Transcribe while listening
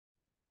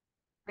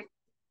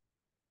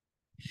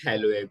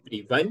Hello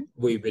everyone,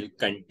 we will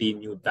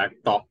continue the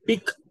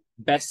topic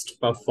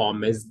best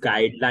performance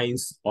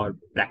guidelines or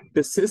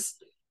practices,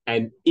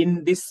 and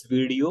in this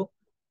video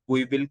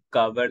we will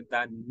cover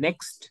the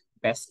next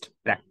best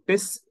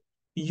practice.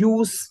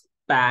 Use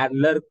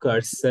parallel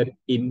cursor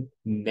in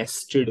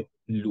nested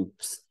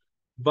loops.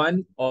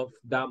 One of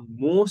the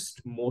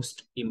most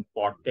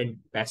important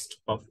best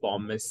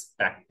performance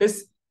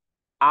practice.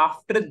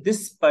 After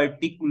this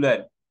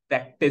particular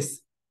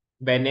practice,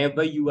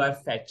 whenever you are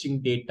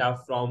fetching data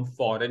from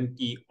foreign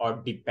key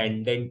or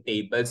dependent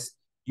tables,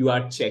 you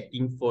are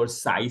checking for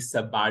size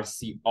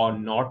subarc or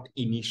not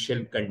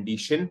initial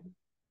condition.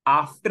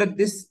 After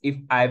this, if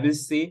I will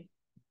say,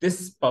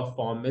 this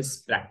performance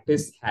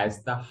practice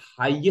has the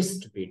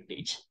highest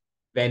weightage.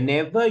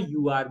 Whenever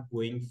you are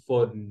going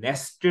for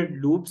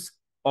nested loops,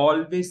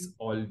 always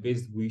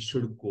we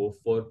should go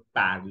for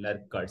parallel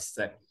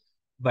cursor.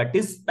 What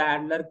is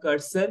parallel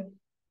cursor?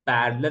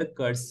 Parallel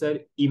cursor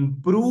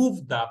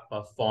improve the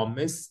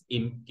performance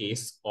in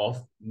case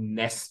of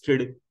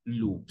nested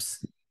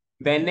loops.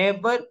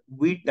 Whenever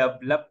we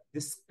develop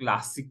this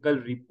classical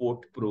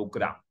report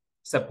program,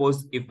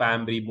 suppose if I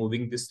am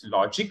removing this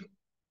logic,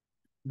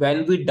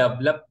 when we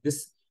develop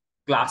this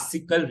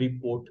classical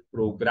report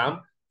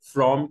program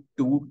from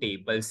two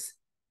tables,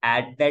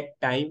 at that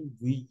time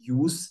we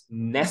use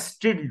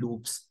nested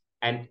loops,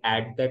 and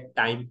at that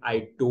time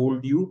I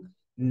told you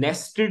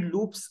nested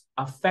loops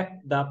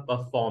affect the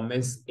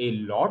performance a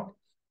lot,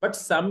 but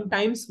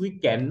sometimes we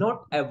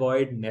cannot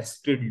avoid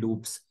nested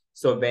loops.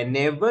 So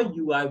whenever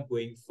you are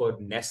going for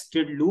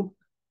nested loop,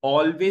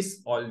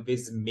 always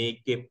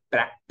make a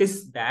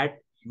practice that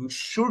you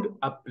should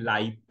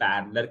apply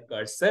parallel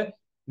cursor.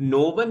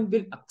 No one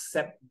will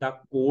accept the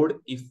code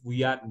if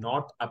we are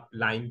not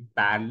applying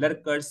parallel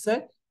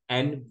cursor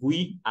and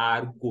we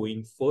are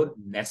going for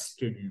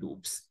nested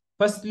loops.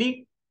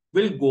 Firstly,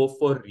 we'll go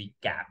for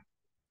recap.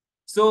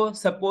 So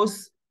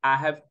suppose I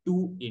have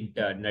two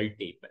internal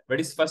table. What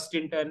is first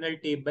internal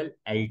table?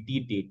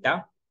 LT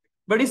data.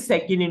 What is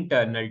second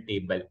internal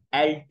table?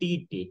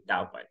 LT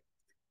data 1.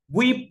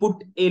 We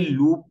put a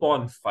loop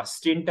on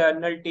first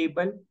internal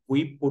table.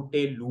 We put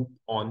a loop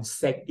on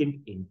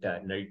second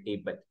internal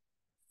table.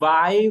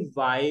 Why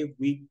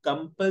we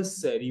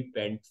compulsory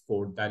went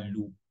for the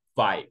loop?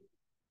 Why?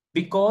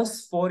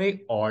 Because for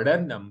a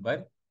order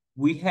number,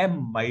 we have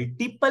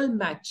multiple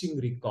matching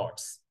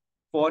records.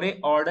 For a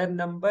order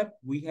number,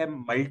 we have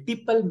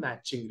multiple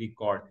matching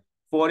record.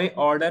 For a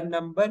order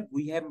number,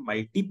 we have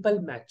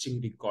multiple matching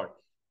record.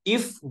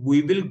 If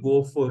we will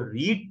go for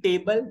read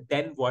table,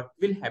 then what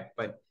will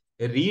happen?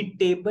 Read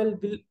table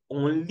will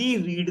only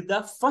read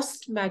the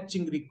first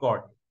matching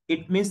record.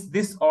 It means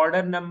this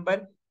order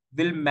number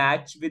will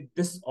match with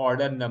this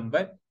order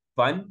number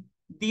 1.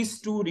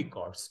 These two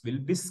records will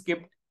be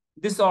skipped.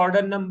 This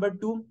order number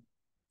 2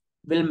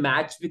 will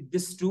match with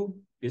this 2.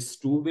 This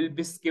 2 will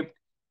be skipped.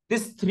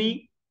 This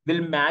 3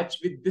 will match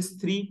with this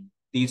 3.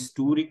 These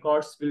two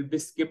records will be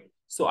skipped.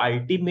 So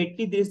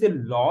ultimately, there is a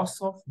loss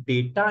of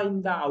data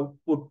in the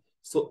output.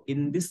 So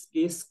in this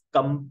case,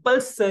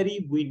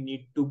 compulsory, we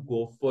need to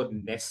go for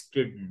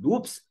nested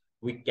loops.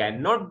 We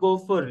cannot go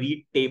for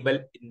read table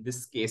in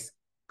this case.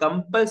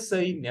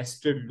 Compulsory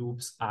nested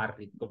loops are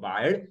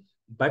required,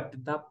 but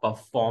the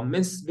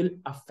performance will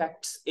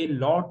affect a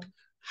lot.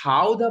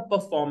 How the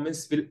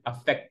performance will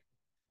affect?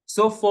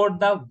 So for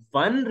the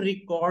one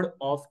record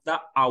of the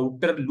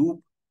outer loop,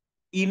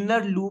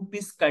 inner loop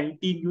is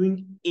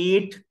continuing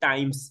 8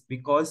 times,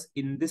 because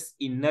in this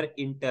inner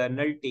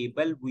internal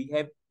table, we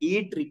have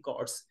 8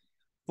 records.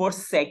 For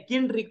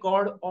second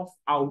record of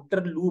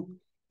outer loop,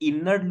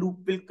 inner loop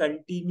will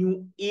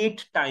continue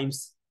 8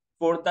 times.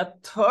 For the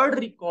third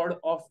record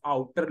of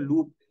outer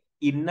loop,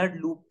 inner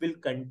loop will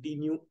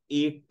continue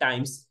 8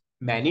 times.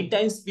 Many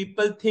times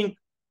people think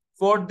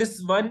for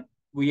this one,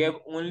 we have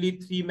only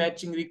 3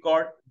 matching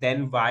record.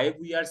 Then why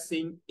we are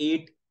saying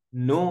 8?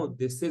 No,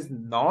 this is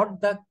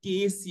not the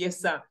case. Yes,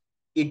 sir.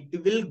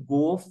 It will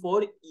go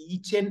for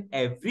each and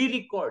every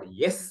record.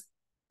 Yes,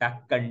 the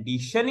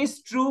condition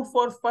is true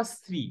for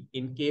first 3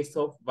 in case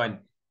of 1.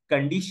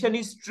 Condition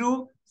is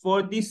true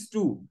for these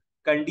 2.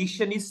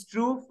 Condition is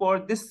true for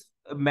this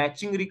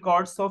matching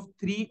records of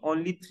 3,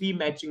 only 3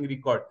 matching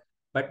record.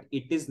 But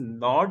it is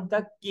not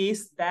the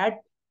case that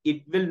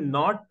it will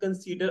not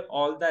consider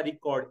all the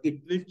record.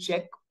 It will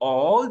check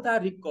all the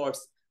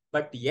records.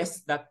 But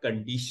yes, the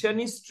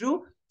condition is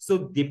true. So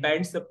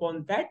depends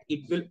upon that,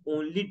 it will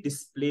only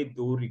display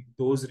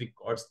those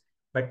records.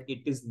 But it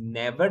is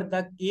never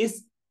the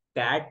case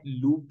that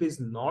loop is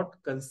not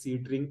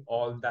considering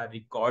all the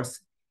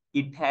records.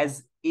 It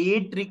has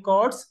 8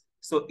 records.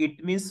 So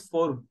it means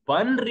for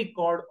one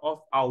record of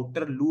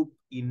outer loop,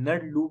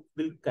 inner loop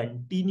will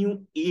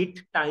continue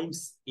 8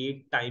 times,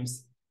 8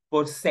 times.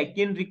 For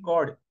second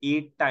record,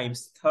 8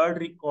 times. Third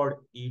record,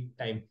 8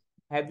 times.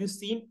 Have you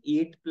seen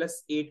 8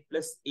 plus 8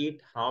 plus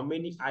 8? How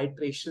many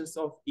iterations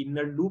of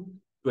inner loop?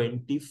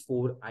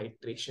 24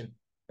 iteration.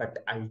 But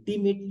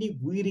ultimately,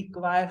 we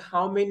require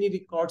how many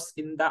records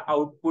in the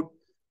output?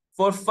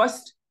 For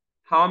first,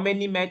 how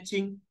many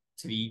matching?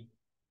 3.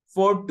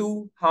 For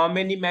 2, how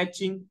many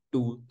matching?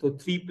 2. So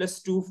 3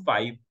 plus 2,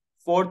 5.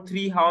 For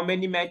 3, how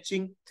many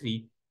matching?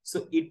 3.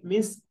 So it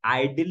means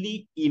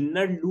ideally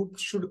inner loop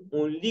should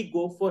only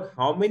go for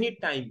how many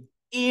times?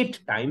 8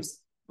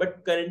 times.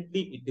 But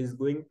currently it is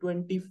going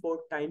 24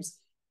 times.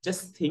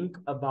 Just think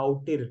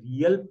about a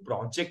real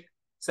project.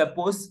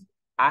 Suppose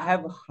I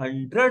have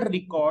 100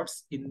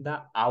 records in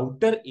the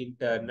outer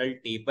internal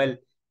table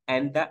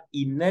and the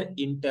inner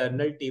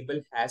internal table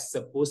has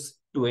suppose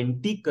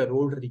 20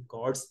 crore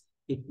records.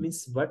 It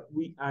means what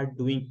we are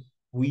doing,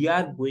 we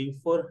are going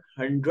for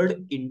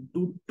 100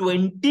 into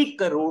 20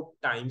 crore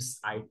times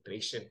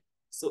iteration.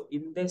 So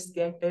in this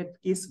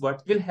case,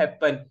 what will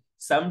happen?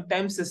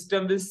 Sometimes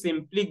system will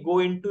simply go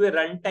into a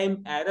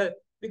runtime error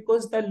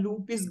because the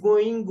loop is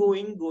going.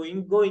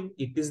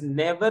 It is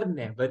never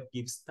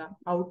gives the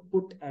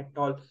output at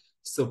all.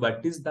 So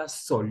what is the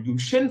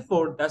solution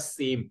for the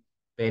same?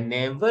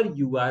 Whenever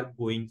you are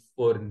going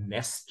for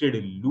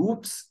nested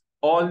loops,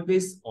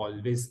 always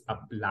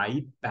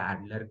apply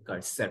parallel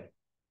cursor.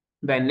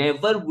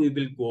 Whenever we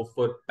will go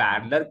for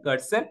parallel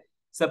cursor,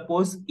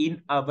 suppose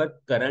in our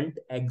current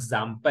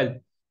example,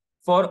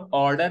 for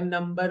order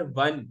number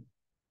 1,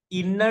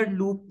 inner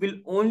loop will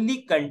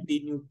only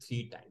continue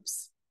 3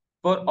 times.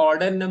 For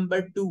order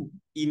number 2,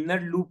 inner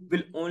loop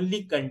will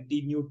only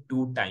continue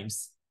 2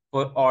 times.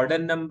 For order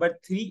number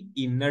 3,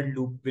 inner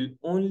loop will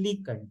only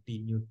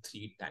continue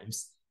 3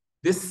 times.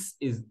 This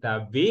is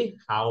the way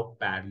how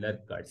parallel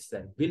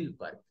cursor will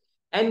work.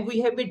 And we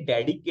have a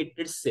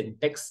dedicated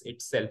syntax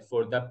itself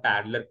for the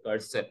parallel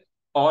cursor.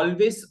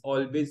 Always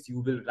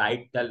you will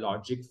write the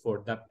logic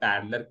for the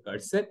parallel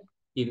cursor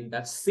in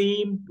the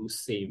same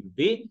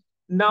way.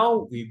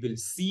 Now we will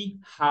see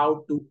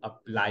how to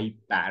apply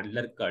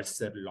parallel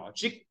cursor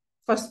logic.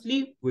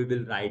 Firstly, we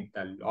will write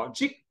the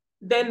logic,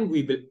 then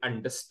we will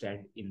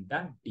understand in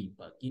the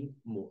debugging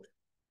mode.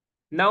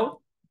 Now,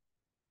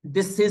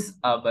 this is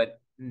our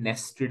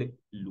nested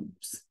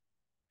loops.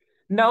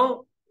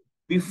 Now,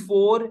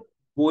 before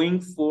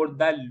going for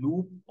the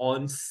loop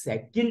on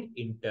second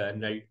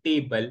internal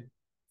table,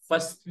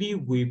 firstly,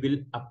 we will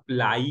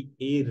apply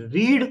a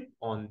read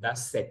on the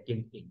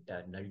second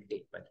internal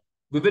table.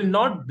 We will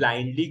not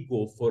blindly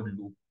go for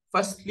loop.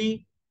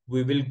 Firstly,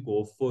 we will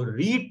go for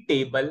read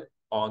table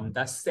on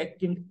the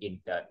second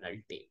internal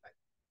table.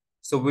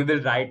 So we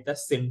will write the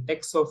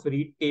syntax of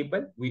read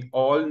table. We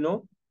all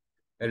know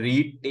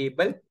read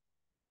table.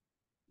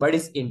 What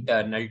is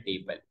internal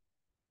table?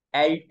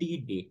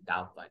 LT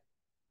data 1.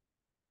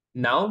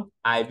 Now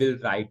I will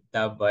write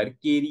the work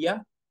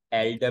area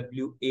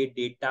LWA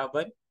data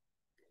 1.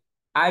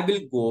 I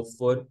will go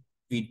for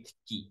with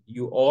key.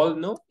 You all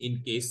know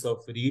in case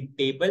of read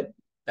table,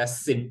 the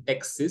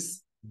syntax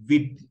is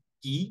with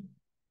key.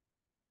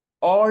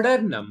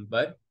 Order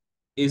number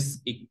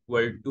is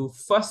equal to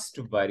first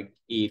work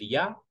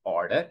area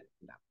order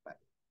number.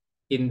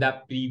 In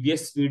the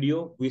previous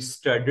video, we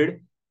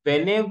studied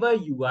whenever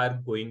you are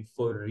going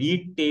for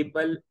read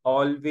table,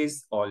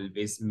 always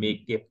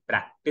make a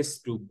practice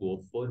to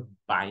go for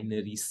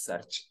binary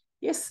search.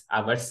 Yes,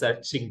 our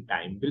searching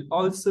time will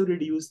also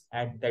reduce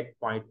at that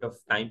point of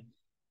time.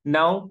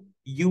 Now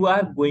you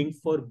are going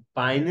for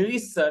binary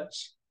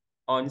search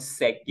on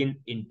second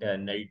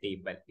internal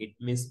table. It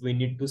means we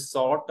need to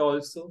sort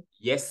also.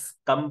 Yes,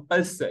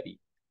 compulsory.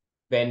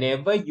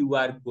 Whenever you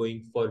are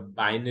going for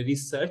binary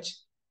search,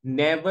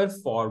 never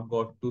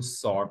forgot to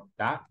sort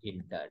the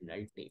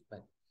internal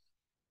table.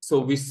 So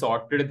we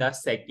sorted the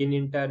second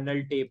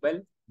internal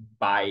table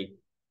by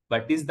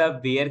what is the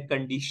where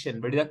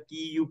condition, what is the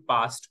key you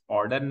passed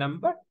order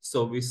number.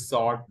 So we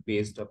sort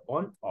based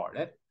upon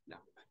order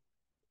number.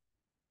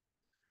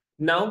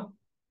 Now,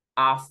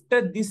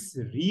 after this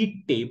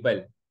read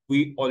table,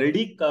 we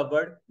already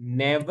covered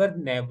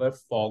never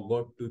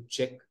forgot to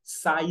check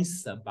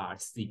size sub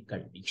RC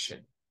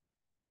condition.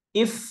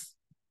 If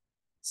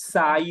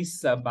size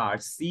sub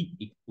RC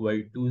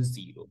equal to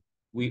 0.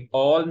 We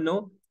all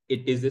know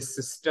it is a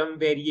system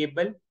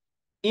variable.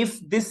 If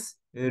this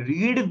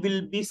read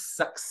will be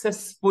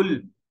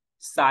successful,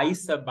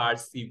 size sub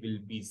RC will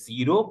be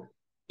 0.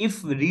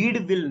 If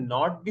read will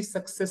not be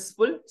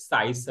successful,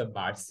 size sub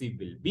RC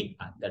will be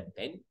other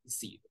than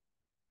 0.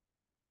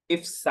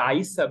 If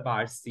size sub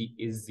RC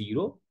is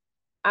 0,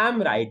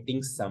 I'm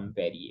writing some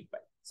variable.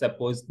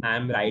 Suppose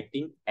I'm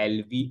writing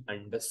LV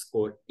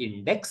underscore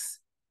index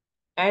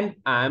and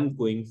I'm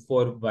going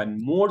for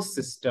one more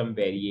system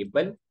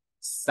variable,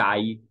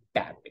 sci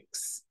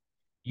tabix.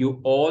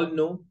 You all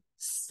know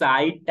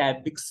sci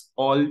tabix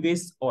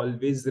always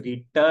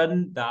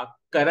return the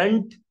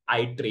current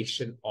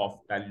iteration of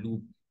the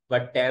loop.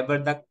 Whatever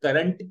the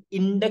current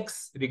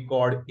index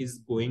record is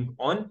going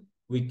on,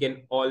 we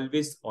can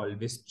always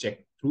check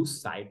through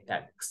sci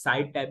tabix.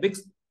 Sci tabix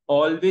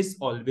always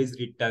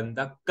return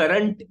the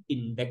current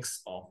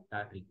index of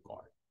the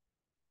record.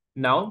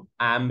 Now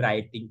I'm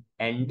writing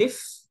end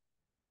if.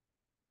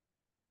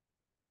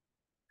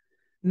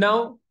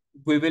 Now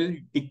we will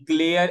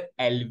declare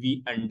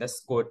LV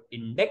underscore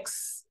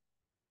index.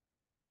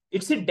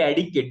 It's a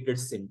dedicated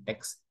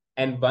syntax.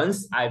 And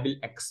once I will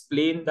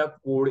explain the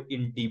code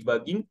in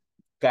debugging,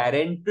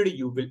 guaranteed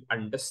you will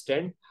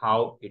understand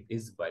how it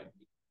is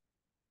working.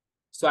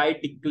 So I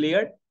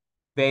declared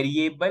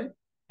variable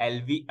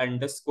LV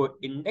underscore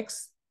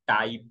index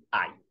type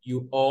I.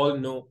 You all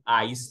know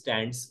I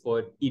stands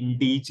for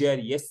integer,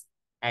 yes.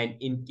 And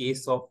in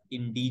case of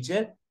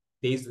integer,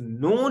 there is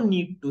no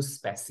need to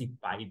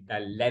specify the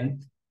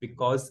length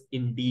because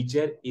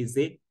integer is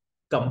a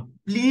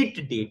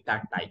complete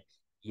data type.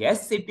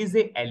 Yes, it is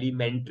a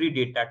elementary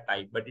data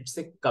type, but it's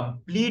a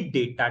complete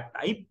data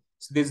type.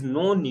 So there's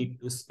no need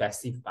to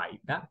specify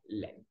the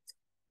length.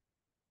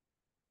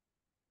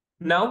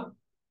 Now,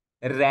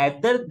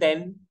 rather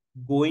than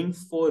going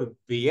for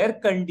where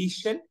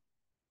condition,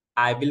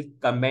 I will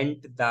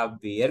comment the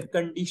where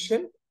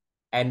condition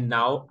and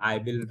now I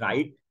will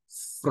write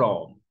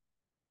from.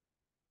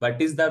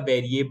 What is the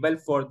variable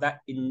for the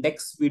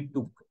index we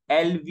took?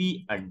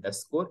 LV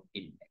underscore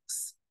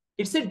index.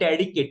 It's a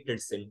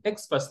dedicated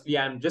syntax. Firstly,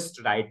 I'm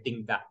just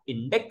writing the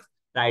index,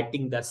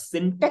 writing the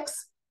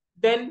syntax.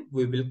 Then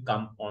we will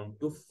come on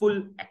to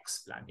full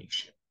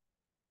explanation.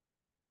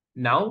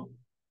 Now,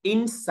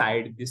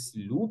 inside this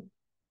loop,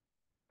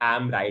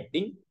 I'm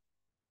writing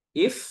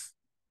if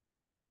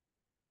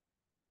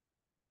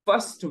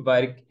first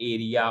work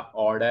area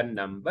order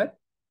number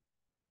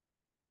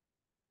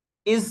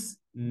is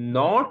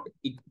not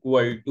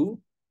equal to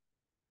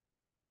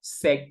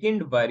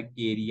second work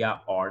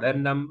area order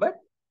number,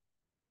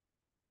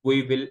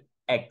 we will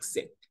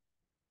exit.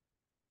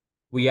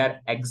 We are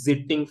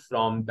exiting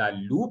from the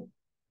loop.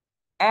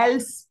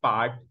 Else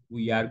part,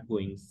 we are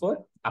going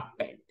for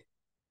append.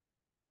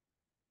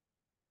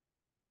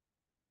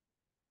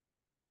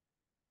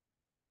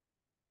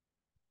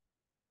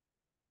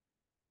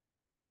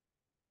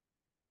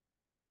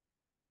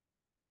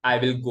 I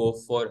will go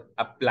for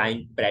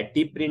applying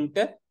Pretty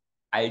Printer.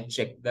 I'll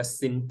check the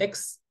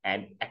syntax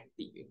and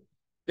activate.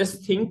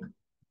 Just think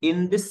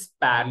in this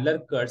parallel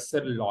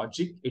cursor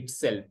logic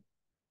itself,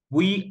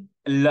 we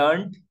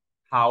learned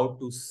how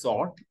to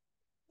sort.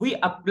 We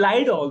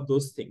applied all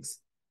those things.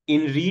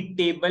 In read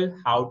table,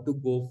 how to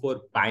go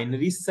for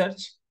binary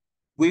search.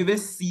 We will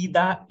see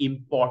the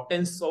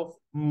importance of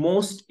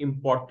most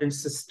important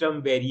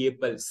system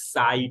variable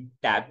side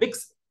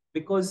tabix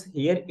because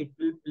here it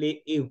will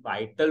play a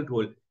vital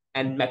role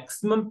and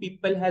maximum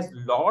people has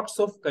lots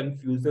of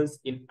confusions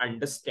in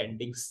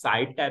understanding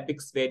side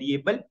tabix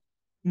variable.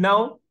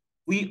 Now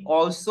we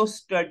also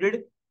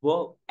studied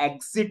well,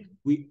 exit.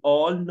 We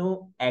all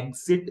know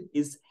exit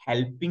is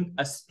helping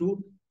us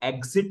to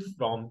exit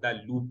from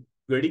the loop.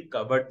 We already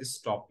covered this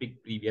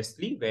topic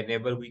previously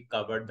whenever we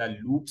covered the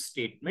loop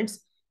statements.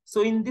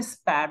 So in this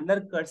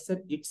parallel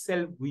cursor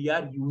itself, we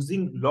are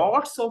using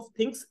lots of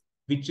things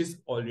which is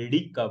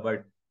already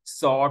covered.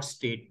 Sort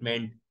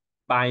statement,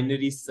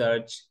 binary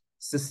search,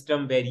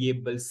 system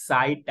variable,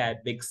 side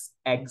tabix,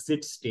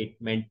 exit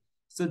statement.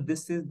 So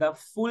this is the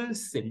full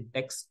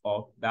syntax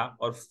of the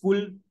or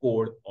full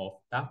code of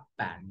the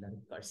parallel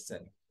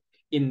cursor.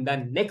 In the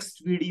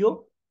next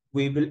video,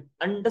 we will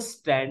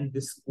understand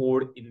this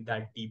code in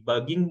the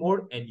debugging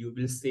mode and you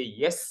will say,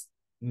 yes,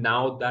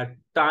 now the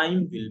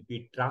time will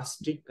be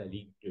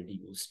drastically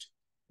reduced.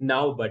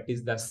 Now, what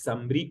is the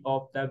summary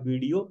of the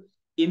video?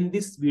 In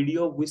this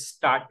video, we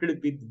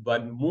started with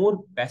one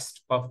more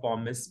best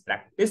performance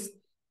practice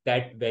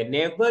that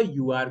whenever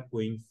you are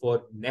going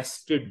for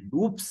nested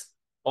loops,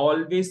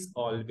 always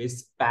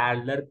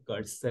parallel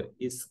cursor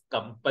is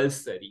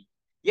compulsory.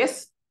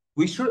 Yes,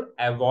 we should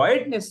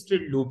avoid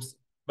nested loops,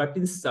 but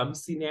in some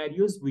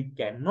scenarios, we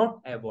cannot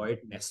avoid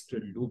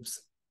nested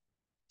loops.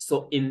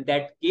 So in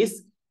that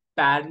case,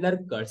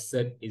 parallel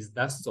cursor is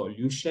the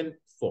solution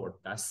for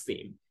the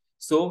same.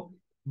 So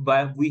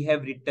but we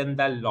have written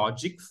the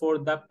logic for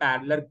the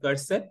parallel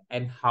cursor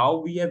and how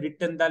we have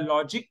written the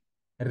logic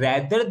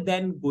rather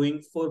than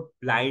going for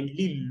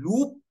blindly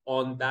loop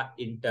on the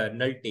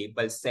internal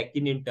table,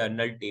 second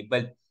internal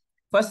table.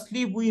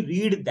 Firstly, we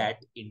read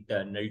that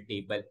internal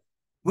table.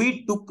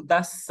 We took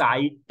the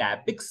side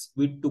tabix,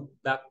 we took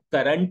the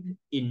current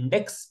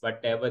index,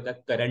 whatever the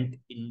current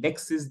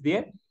index is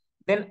there.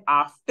 Then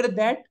after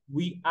that,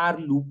 we are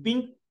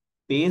looping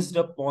based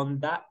upon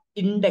the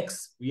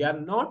index. We are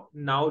not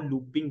now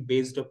looping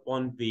based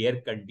upon where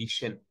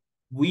condition.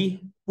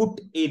 We put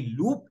a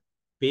loop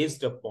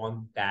based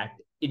upon that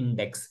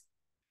index.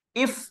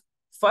 If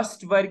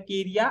first work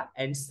area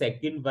and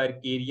second work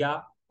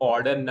area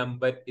order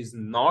number is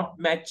not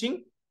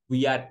matching,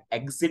 we are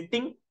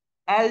exiting.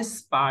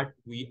 Else part,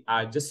 we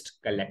are just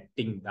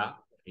collecting the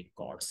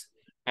records.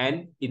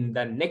 And in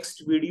the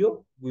next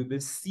video, we will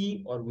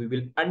see or we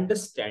will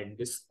understand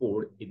this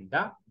code in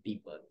the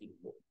debugging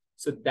mode.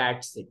 So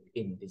that's it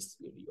in this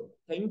video.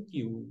 Thank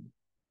you.